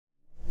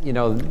you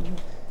know,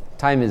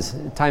 time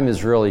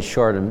is really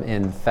short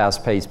and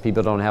fast-paced.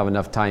 People don't have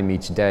enough time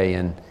each day,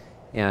 and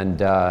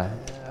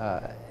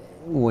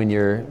when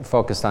you're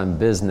focused on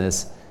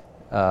business,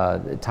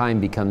 time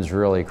becomes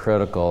really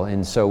critical.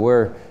 And so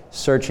we're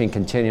searching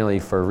continually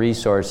for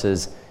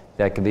resources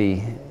that can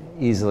be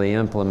easily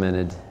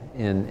implemented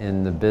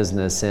in the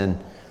business. And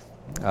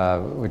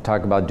we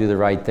talk about Do the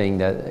Right Thing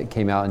that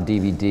came out in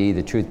DVD,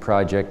 the Truth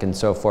Project, and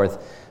so forth.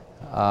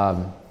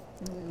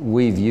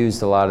 We've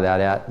used a lot of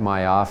that at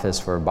my office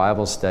for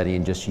Bible study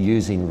and just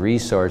using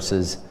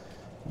resources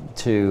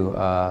to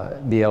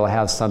be able to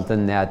have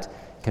something that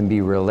can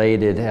be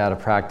related at a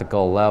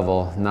practical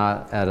level,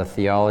 not at a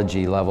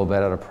theology level,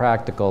 but at a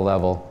practical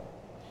level.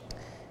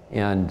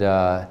 And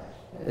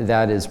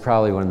that is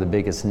probably one of the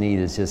biggest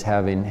needs, is just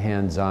having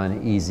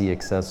hands-on, easy,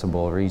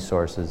 accessible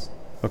resources.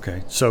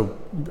 Okay, so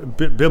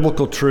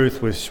biblical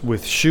truth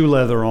with shoe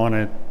leather on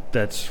it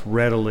that's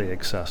readily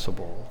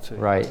accessible to.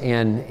 Right,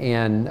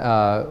 and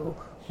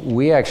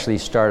we actually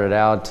started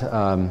out,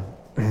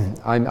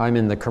 I'm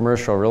in the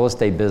commercial real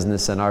estate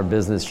business, and our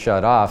business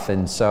shut off,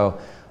 and so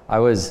I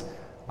was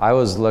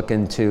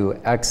looking to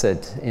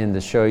exit and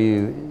to show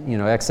you,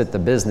 exit the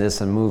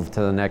business and move to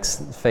the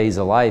next phase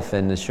of life,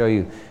 and to show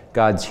you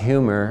God's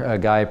humor. A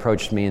guy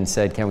approached me and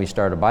said, "Can we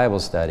start a Bible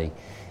study?"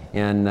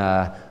 And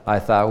I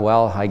thought,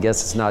 well, I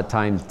guess it's not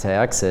time to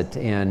exit.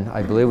 And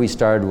I believe we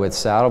started with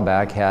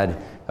Saddleback, had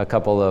a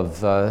couple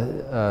of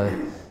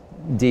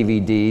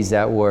DVDs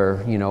that were,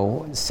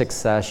 6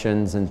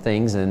 sessions and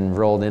things, and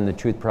rolled in the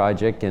Truth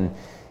Project,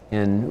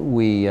 and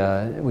we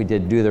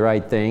did Do the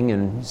Right Thing.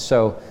 And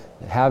so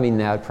having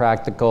that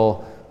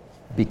practical,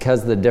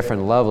 because of the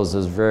different levels,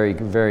 is very,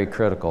 very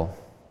critical.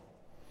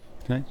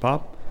 Okay,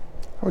 Bob?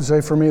 I would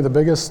say for me, the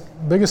biggest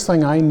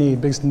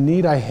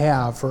need I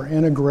have for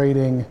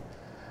integrating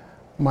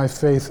my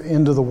faith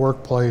into the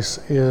workplace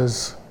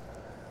is,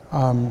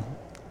 I'll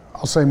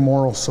say,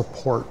 moral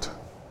support,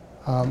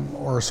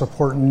 or a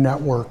support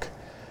network,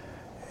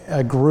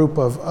 a group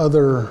of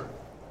other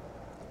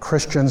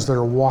Christians that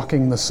are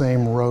walking the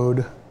same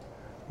road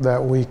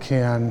that we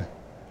can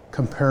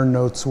compare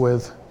notes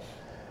with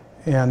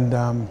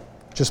and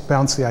just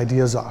bounce the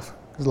ideas off.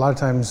 Because a lot of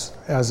times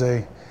as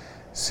a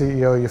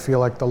CEO, you feel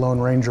like the Lone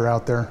Ranger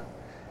out there,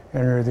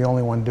 and you're the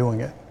only one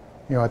doing it.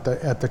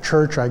 At the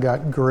church, I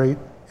got great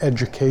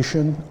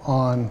education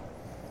on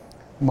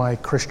my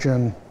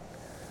Christian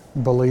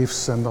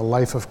beliefs and the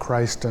life of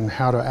Christ and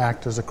how to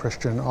act as a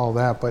Christian, all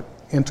that. But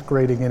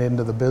integrating it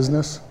into the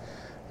business,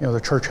 the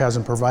church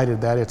hasn't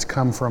provided that. It's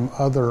come from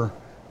other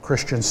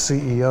Christian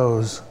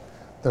CEOs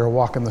that are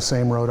walking the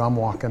same road I'm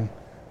walking,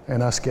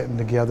 and us getting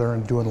together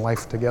and doing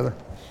life together.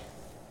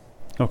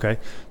 Okay,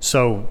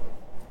 so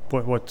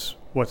what's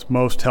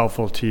most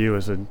helpful to you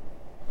is a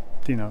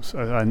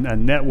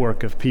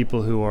network of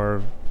people who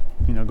are,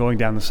 going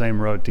down the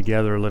same road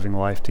together, living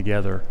life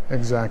together.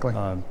 Exactly.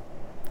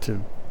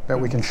 That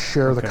we can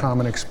share the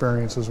common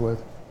experiences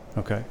with.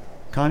 Okay,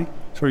 Connie,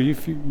 so you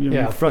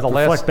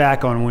reflect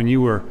back on when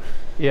you were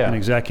an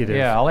executive.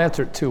 Yeah, I'll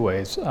answer it 2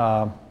 ways.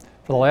 For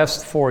the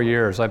last 4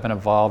 years, I've been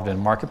involved in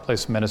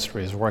Marketplace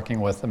Ministries, working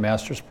with the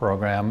Master's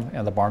Program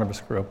and the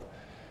Barnabas Group,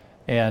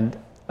 and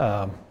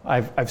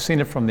I've seen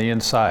it from the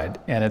inside,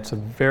 and it's a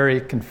very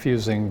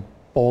confusing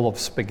bowl of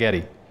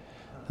spaghetti.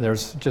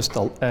 There's just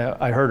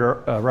I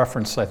heard a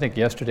reference, I think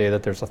yesterday,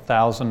 that there's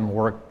 1,000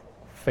 work,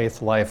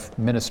 faith, life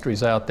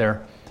ministries out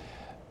there.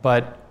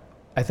 But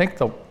I think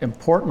the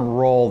important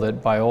role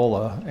that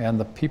Biola and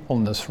the people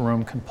in this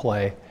room can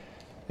play,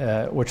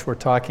 which we're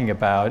talking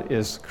about,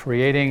 is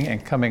creating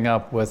and coming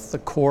up with the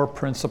core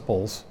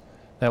principles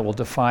that will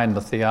define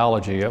the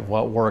theology of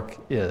what work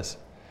is.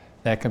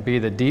 That can be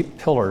the deep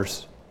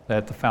pillars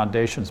that the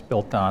foundation's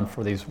built on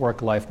for these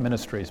work-life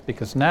ministries,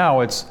 because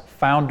now it's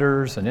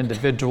founders and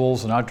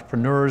individuals and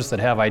entrepreneurs that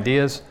have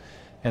ideas,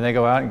 and they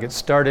go out and get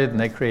started and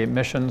they create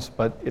missions,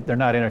 but they're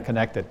not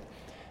interconnected.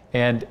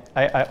 And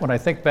when I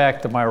think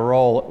back to my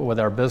role with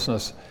our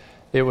business,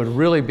 it would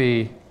really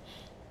be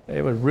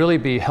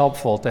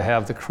helpful to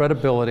have the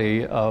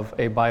credibility of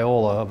a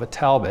Biola, of a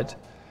Talbot,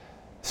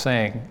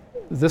 saying,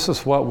 this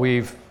is what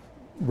we've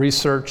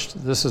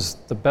researched, this is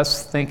the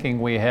best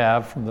thinking we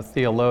have from the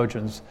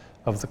theologians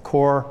of the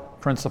core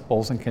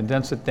principles, and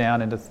condense it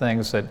down into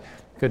things that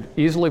could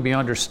easily be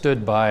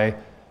understood by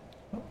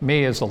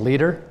me as a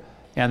leader,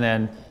 and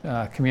then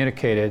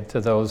communicated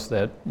to those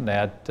that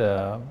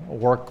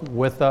work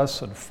with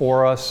us and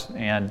for us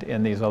and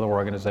in these other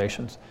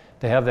organizations,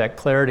 to have that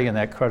clarity and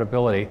that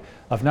credibility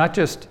of not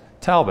just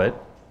Talbot,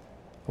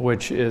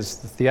 which is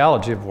the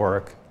theology of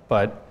work,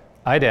 but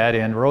I'd add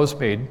in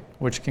Rosemead,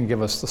 which can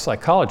give us the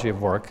psychology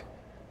of work,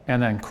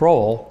 and then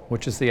Crowell,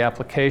 which is the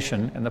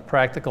application and the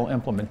practical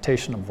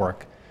implementation of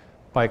work.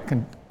 By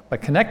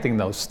connecting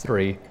those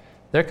three,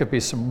 there could be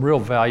some real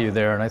value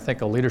there, and I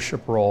think a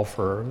leadership role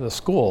for the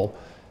school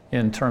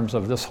in terms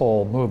of this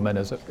whole movement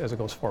as it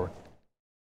goes forward.